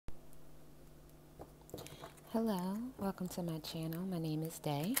Hello, welcome to my channel. My name is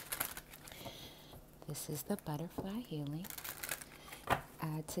Day. This is the Butterfly Healing.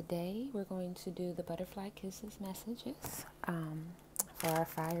 Today we're going to do the Butterfly Kisses messages for our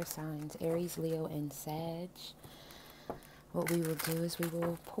fire signs, Aries, Leo, and Sag. What we will do is we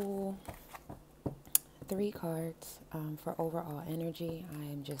will pull 3 cards for overall energy.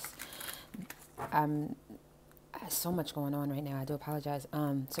 I'm so much going on right now. I do apologize.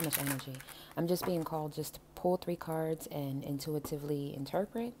 So much energy. I'm just being called just to pull 3 cards and intuitively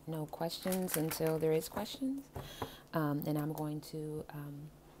interpret. No questions until there is questions. And I'm going to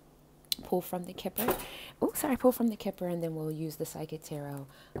pull from the Kipper. Pull from the Kipper, and then we'll use the Psychic Tarot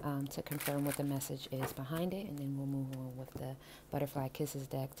to confirm what the message is behind it, and then we'll move on with the Butterfly Kisses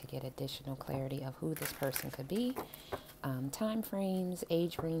deck to get additional clarity of who this person could be, time frames,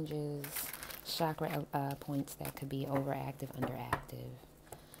 age ranges, chakra points that could be overactive, underactive,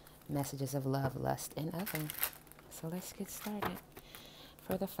 messages of love, lust, and other. So let's get started.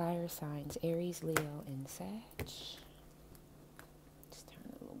 For the fire signs, Aries, Leo, and Sag. Just turn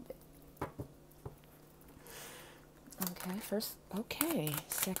a little bit. Okay,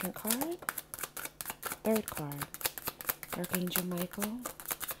 second card, third card. Archangel Michael,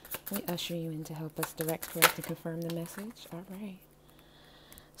 we usher you in to help us direct, correct, and confirm the message. All right.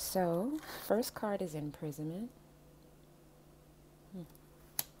 So, first card is imprisonment.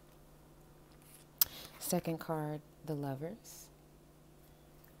 Second card, the Lovers.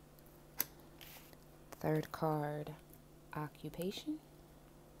 Third card, occupation.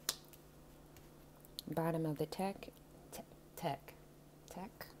 Bottom of the technical,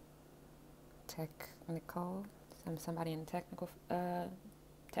 somebody in technical,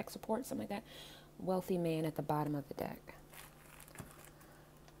 tech support, something like that. Wealthy man at the bottom of the deck.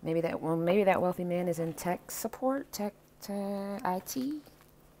 Maybe that wealthy man is in tech support, tech to IT.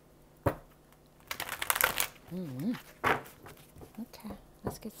 Okay,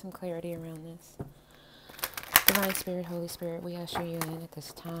 let's get some clarity around this. Divine Spirit, Holy Spirit, we usher you in at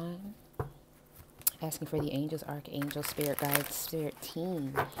this time. Asking for the angels, archangel, spirit guides, spirit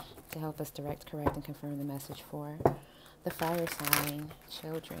team to help us direct, correct, and confirm the message for the fire sign,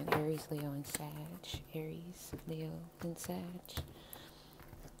 children, Aries, Leo, and Sag. Aries, Leo, and Sag.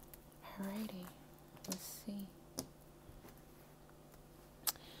 Alrighty, let's see.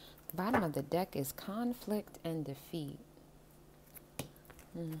 The bottom of the deck is conflict and defeat.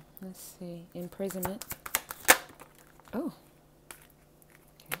 Let's see. Imprisonment. Oh.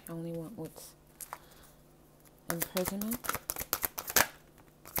 Okay, I only want what's imprisonment.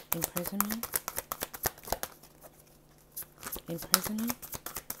 Imprisonment. Imprisonment.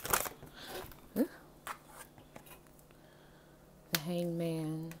 Ooh. The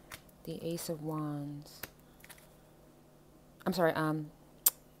Hangman. The Ace of Wands. I'm sorry,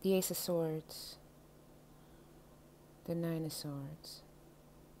 the Ace of Swords. The Nine of Swords.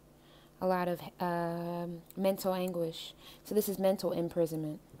 A lot of mental anguish. So this is mental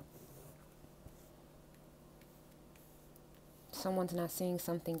imprisonment. Someone's not seeing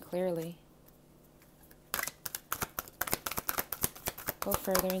something clearly. Go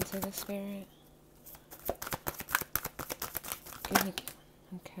further into the spirit.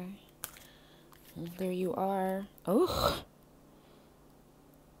 Okay. There you are. Oh.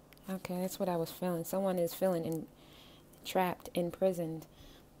 Okay, that's what I was feeling. Someone is feeling trapped, imprisoned.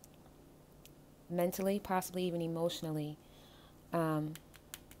 Mentally, possibly even emotionally. And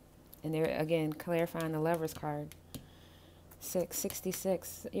they're, again, clarifying the Lover's card.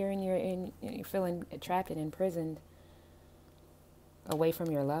 666. You're feeling trapped and imprisoned away from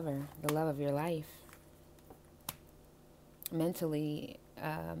your lover, the love of your life. Mentally,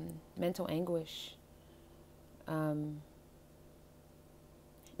 mental anguish.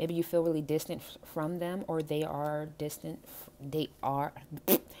 Maybe you feel really distant from them, or they are distant.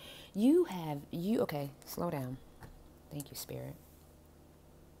 Okay, slow down. Thank you, Spirit.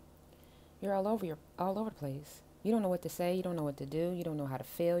 You're all over the place. You don't know what to say. You don't know what to do. You don't know how to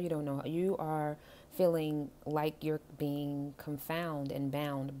feel. You are feeling like you're being confounded and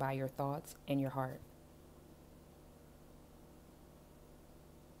bound by your thoughts and your heart.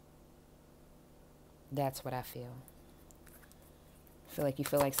 That's what I feel. You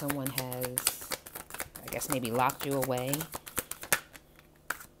feel like someone has, I guess, maybe locked you away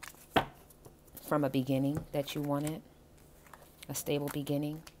from a beginning that you wanted, a stable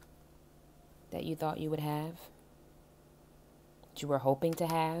beginning that you thought you would have, that you were hoping to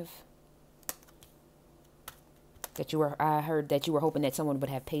have, I heard that you were hoping that someone would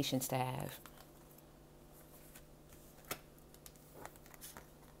have patience to have.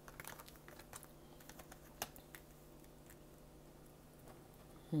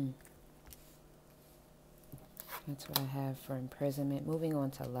 That's what I have for imprisonment. Moving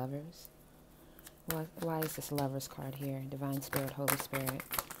on to lovers. Why is this lovers card here? Divine Spirit, Holy Spirit.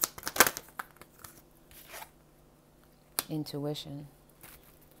 Intuition.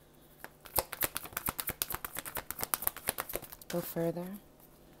 Go further.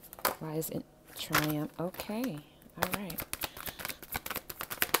 Why is it triumph? Okay. All right.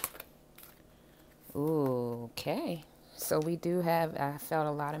 Ooh, okay. So we do have, I felt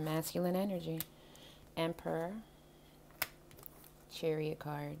a lot of masculine energy. Emperor. Chariot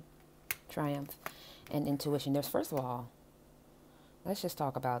card. Triumph. And intuition. There's, first of all, let's just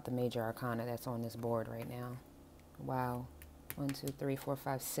talk about the major arcana that's on this board right now. Wow. 1, 2, 3, 4,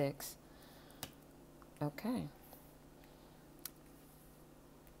 5, 6. Okay.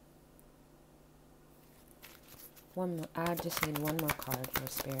 One more. I just need one more card for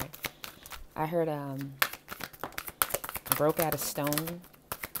Spirit. I heard broke out of stone.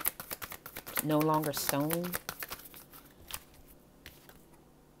 No longer stone.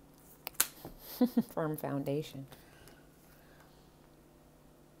 Firm foundation.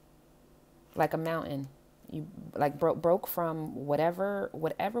 Like a mountain. You like broke from whatever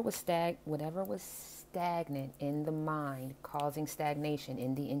was stagnant in the mind, causing stagnation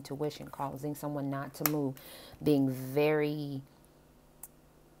in the intuition, causing someone not to move, being very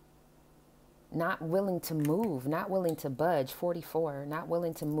not willing to move, not willing to budge. 44, not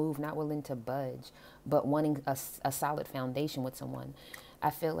willing to move, not willing to budge, but wanting a solid foundation with someone. I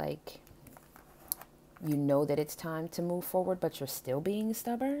feel like you know that it's time to move forward, but you're still being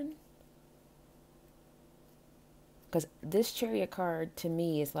stubborn. Because this Chariot card to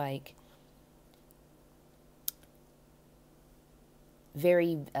me is like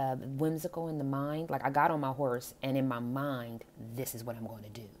very whimsical in the mind. Like I got on my horse and in my mind, this is what I'm going to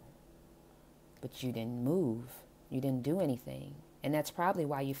do. But you didn't move. You didn't do anything. And that's probably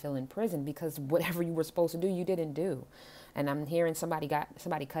why you feel in prison, because whatever you were supposed to do, you didn't do. And I'm hearing somebody cut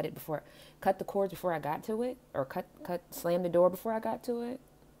the cords before I got to it, or slam the door before I got to it.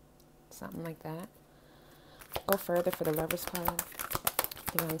 Something like that. Go further for the Lover's card.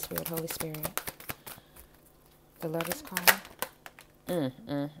 Divine Spirit, Holy Spirit. The Lover's card.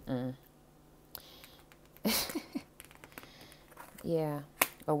 Yeah.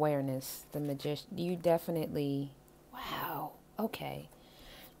 Awareness. The Magician. You definitely... Wow. Okay.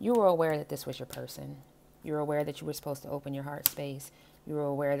 You were aware that this was your person. You were aware that you were supposed to open your heart space. You were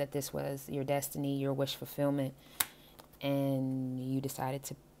aware that this was your destiny, your wish fulfillment. And you decided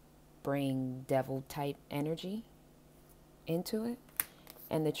to bring devil type energy into it,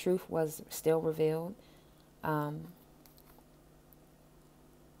 and the truth was still revealed. The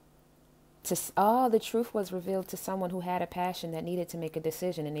truth was revealed to someone who had a passion that needed to make a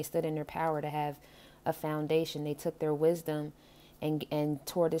decision, and they stood in their power to have a foundation. They took their wisdom and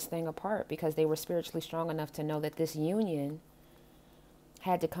tore this thing apart because they were spiritually strong enough to know that this union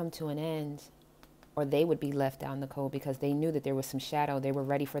had to come to an end, or they would be left out in the cold, because they knew that there was some shadow. They were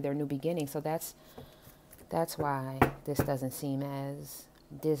ready for their new beginning. So that's why this doesn't seem as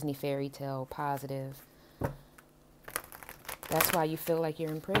Disney fairy tale positive. That's why you feel like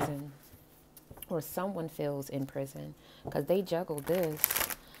you're in prison, or someone feels in prison, because they juggled this.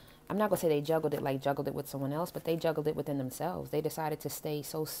 I'm not going to say they juggled it with someone else, but they juggled it within themselves. They decided to stay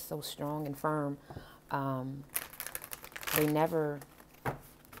so strong and firm. They never...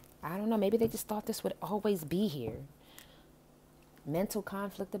 I don't know, maybe they just thought this would always be here. Mental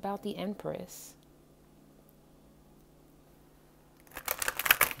conflict about the Empress.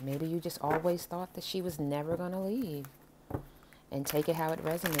 Maybe you just always thought that she was never going to leave. And take it how it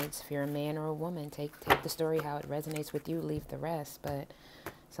resonates. If you're a man or a woman, take the story how it resonates with you, leave the rest. But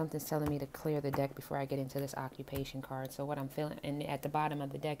something's telling me to clear the deck before I get into this occupation card. So what I'm feeling, and at the bottom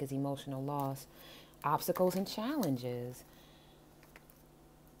of the deck is emotional loss, obstacles and challenges.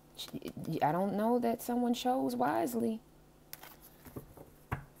 I don't know that someone chose wisely.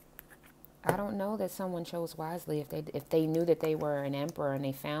 I don't know that someone chose wisely if they knew that they were an emperor and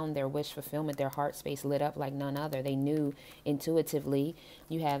they found their wish fulfillment, their heart space lit up like none other. They knew intuitively.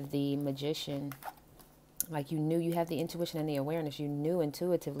 You have the Magician. Like you have the intuition and the awareness. You knew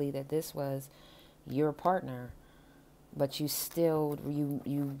intuitively that this was your partner, but you still,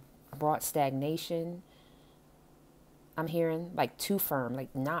 you brought stagnation. I'm hearing like too firm,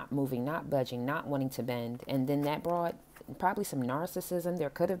 like not moving, not budging, not wanting to bend. And then that brought probably some narcissism. There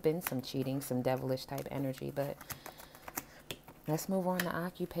could have been some cheating, some devilish type energy, but let's move on to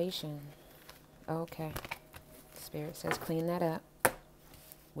occupation. Okay. Spirit says clean that up.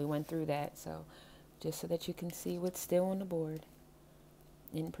 We went through that, so just so that you can see what's still on the board.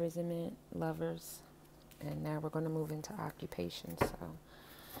 Imprisonment, lovers, and now we're going to move into occupation. So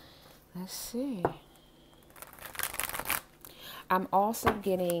let's see. I'm also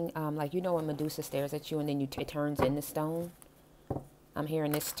getting, like, you know, when Medusa stares at you and then it turns into stone. I'm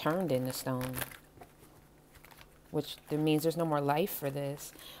hearing this turned into stone, which means there's no more life for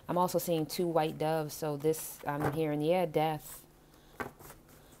this. I'm also seeing 2 white doves. So this, I'm hearing, yeah, death.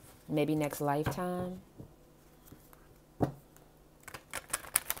 Maybe next lifetime.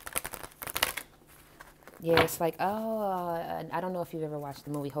 Yeah, it's like, oh, I don't know if you've ever watched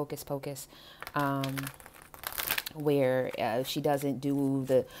the movie Hocus Pocus, where she doesn't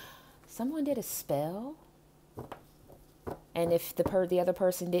do someone did a spell, and if the other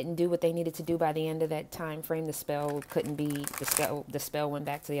person didn't do what they needed to do by the end of that time frame, the spell couldn't be, the spell went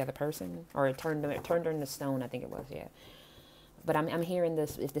back to the other person, or it turned her into stone, I think it was, yeah. But I'm hearing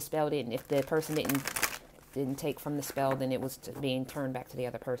this, if the person didn't take from the spell, then it was being turned back to the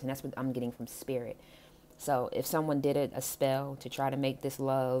other person. That's what I'm getting from spirit. So if someone did a spell to try to make this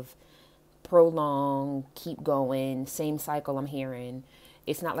love prolong, keep going, same cycle I'm hearing.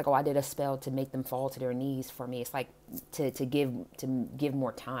 It's not like, oh, I did a spell to make them fall to their knees for me. It's like to give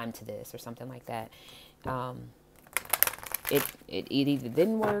more time to this or something like that. It either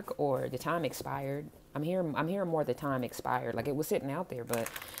didn't work or the time expired. I'm hearing more the time expired. Like, it was sitting out there, but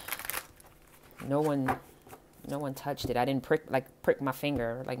no one touched it. I didn't prick my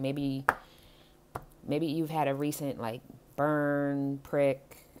finger. Like, maybe you've had a recent, like, burn,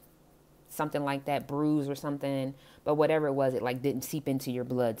 prick, something like that, bruise or something, but whatever it was, it like didn't seep into your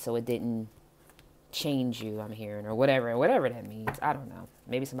blood, so it didn't change you, I'm hearing, or whatever that means. I don't know.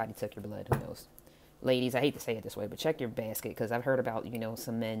 Maybe somebody took your blood, who knows. Ladies, I hate to say it this way, but check your basket, because I've heard about, you know,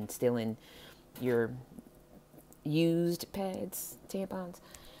 some men stealing your used pads, tampons.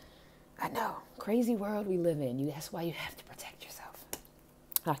 I know, crazy world we live in. That's why you have to protect yourself.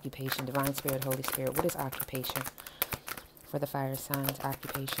 Occupation, divine spirit, Holy Spirit. What is occupation for the fire signs?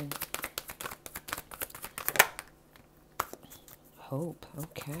 Occupation. Hope.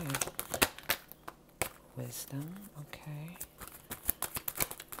 Okay. Wisdom. Okay.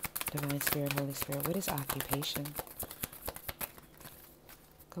 Divine spirit, Holy Spirit. What is occupation?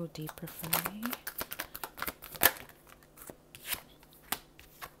 Go deeper for me.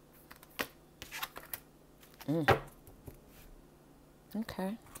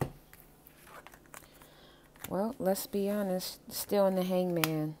 Okay. Well, let's be honest. Still in the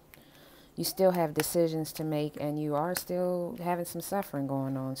hangman. You still have decisions to make, and you are still having some suffering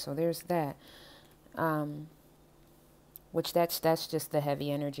going on. So there's that. Which that's just the heavy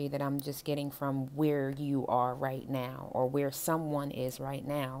energy that I'm just getting from where you are right now, or where someone is right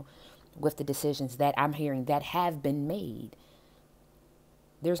now with the decisions that I'm hearing that have been made.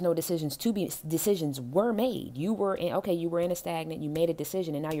 There's no decisions to be, decisions were made. You were in a stagnant, you made a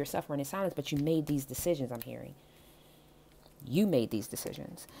decision, and now you're suffering in silence, but you made these decisions, I'm hearing. You made these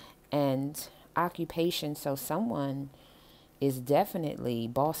decisions. And occupation, so someone is definitely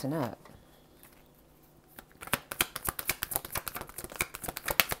bossing up.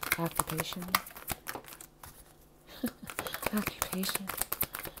 Occupation. Occupation.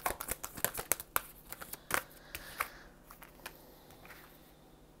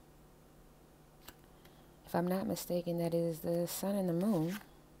 If I'm not mistaken, that is the sun and the moon.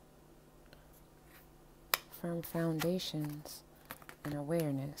 Firm foundations and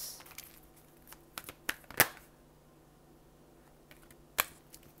awareness.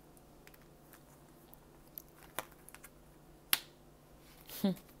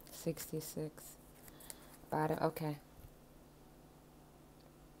 Hmm. 66. Bottom. Okay.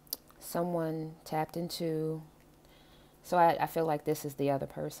 Someone tapped into. So I feel like this is the other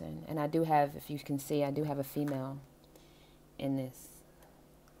person. And I do have, if you can see, I do have a female in this.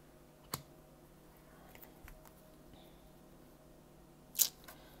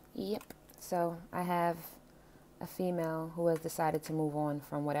 Yep. So I have a female who has decided to move on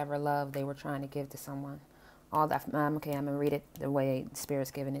from whatever love they were trying to give to someone. All that, okay, I'm going to read it the way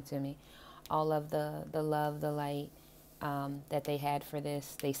Spirit's giving it to me. All of the love, the light that they had for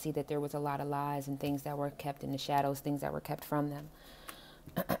this, they see that there was a lot of lies and things that were kept in the shadows, things that were kept from them.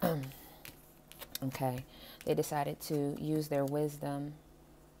 Okay. They decided to use their wisdom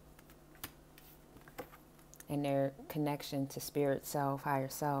and their connection to spirit self, higher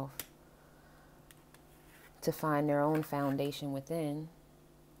self, to find their own foundation within,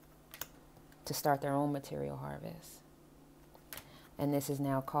 to start their own material harvest. And this has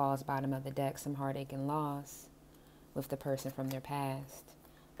now caused, bottom of the deck, some heartache and loss with the person from their past.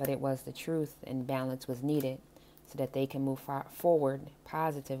 But it was the truth, and balance was needed so that they can move forward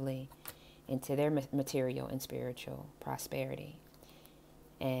positively into their material and spiritual prosperity.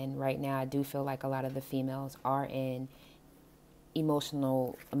 And right now, I do feel like a lot of the females are in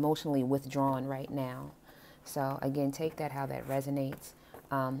emotionally withdrawn right now, So again, take that how that resonates.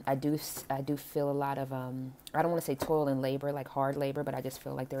 I do feel a lot of I don't want to say toil and labor, like hard labor, but I just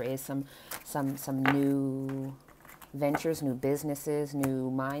feel like there is some new ventures, new businesses,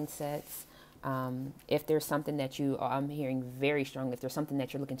 new mindsets. If there's something that I'm hearing very strong, if there's something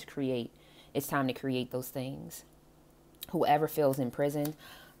that you're looking to create, it's time to create those things. Whoever feels imprisoned,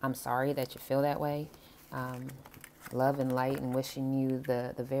 I'm sorry that you feel that way. Love and light and wishing you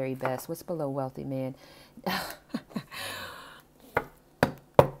the very best. What's below wealthy man?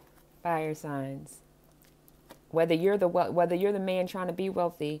 Fire signs. Whether you're the man trying to be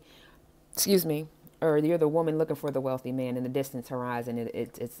wealthy, excuse me, or you're the woman looking for the wealthy man in the distance horizon,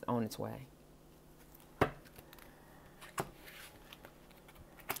 it's on its way.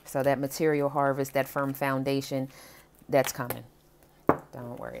 So that material harvest, that firm foundation, that's coming.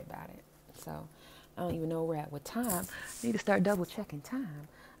 Don't worry about it. So I don't even know where we're at with time. I need to start double checking time.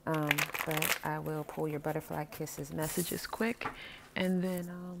 But I will pull your butterfly kisses messages quick, and then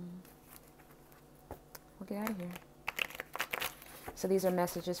we'll get out of here. So these are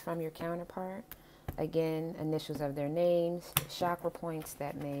messages from your counterpart. Again, initials of their names, chakra points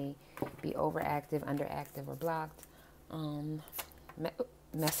that may be overactive, underactive, or blocked.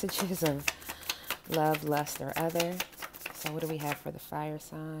 Messages of love, lust, or other. So what do we have for the fire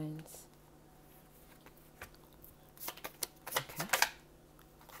signs? Okay.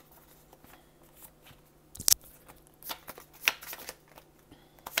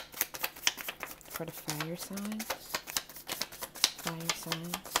 For the fire signs,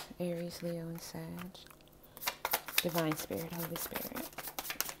 Aries, Leo, and Sag. Divine Spirit, Holy Spirit.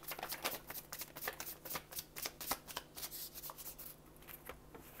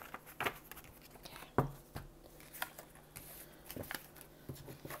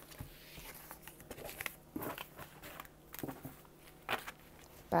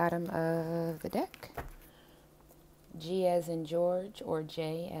 Bottom of the deck. G as in George or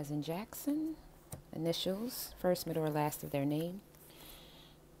J as in Jackson. Initials, first, middle, or last of their name.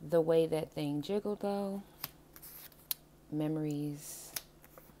 The way that thing jiggled though. Memories.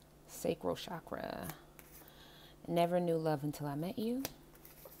 Sacral chakra. Never knew love until I met you.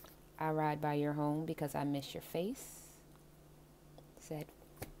 I ride by your home because I miss your face. Said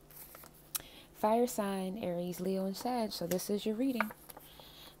fire sign, Aries, Leo, and Sag. So this is your reading.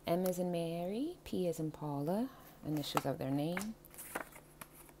 M as in Mary, P as in Paula, initials of their name.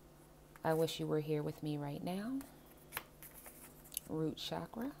 I wish you were here with me right now. Root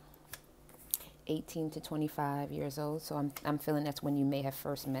chakra. 18 to 25 years old. So I'm feeling that's when you may have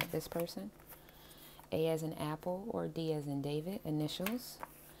first met this person. A as in Apple or D as in David, initials.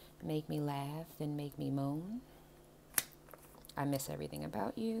 Make me laugh, then make me moan. I miss everything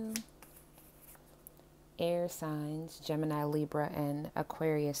about you. Air signs, Gemini, Libra, and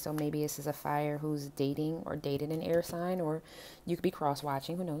Aquarius. So maybe this is a fire who's dating or dated an air sign, or you could be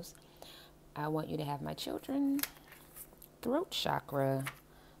cross-watching, who knows. I want you to have my children. Throat chakra,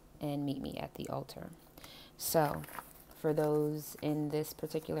 and meet me at the altar. So for those in this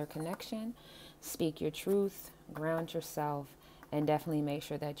particular connection, speak your truth, ground yourself, and definitely make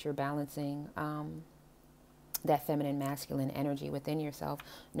sure that you're balancing that feminine, masculine energy within yourself.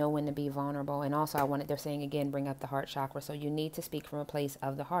 Know when to be vulnerable. And also they're saying again, bring up the heart chakra. So you need to speak from a place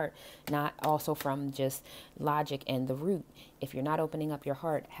of the heart, not also from just logic and the root. If you're not opening up your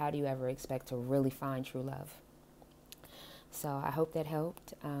heart, how do you ever expect to really find true love? So I hope that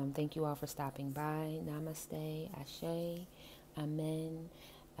helped. Thank you all for stopping by. Namaste, Ashe, Amen.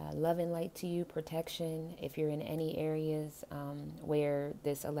 Love and light to you, protection. If you're in any areas where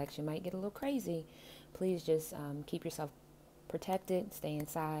this election might get a little crazy, please just keep yourself protected, stay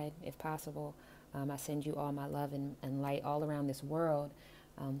inside if possible. I send you all my love and light all around this world.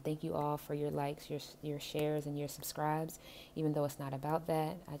 Thank you all for your likes, your shares, and your subscribes. Even though it's not about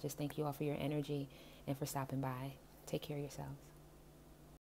that, I just thank you all for your energy and for stopping by. Take care of yourselves.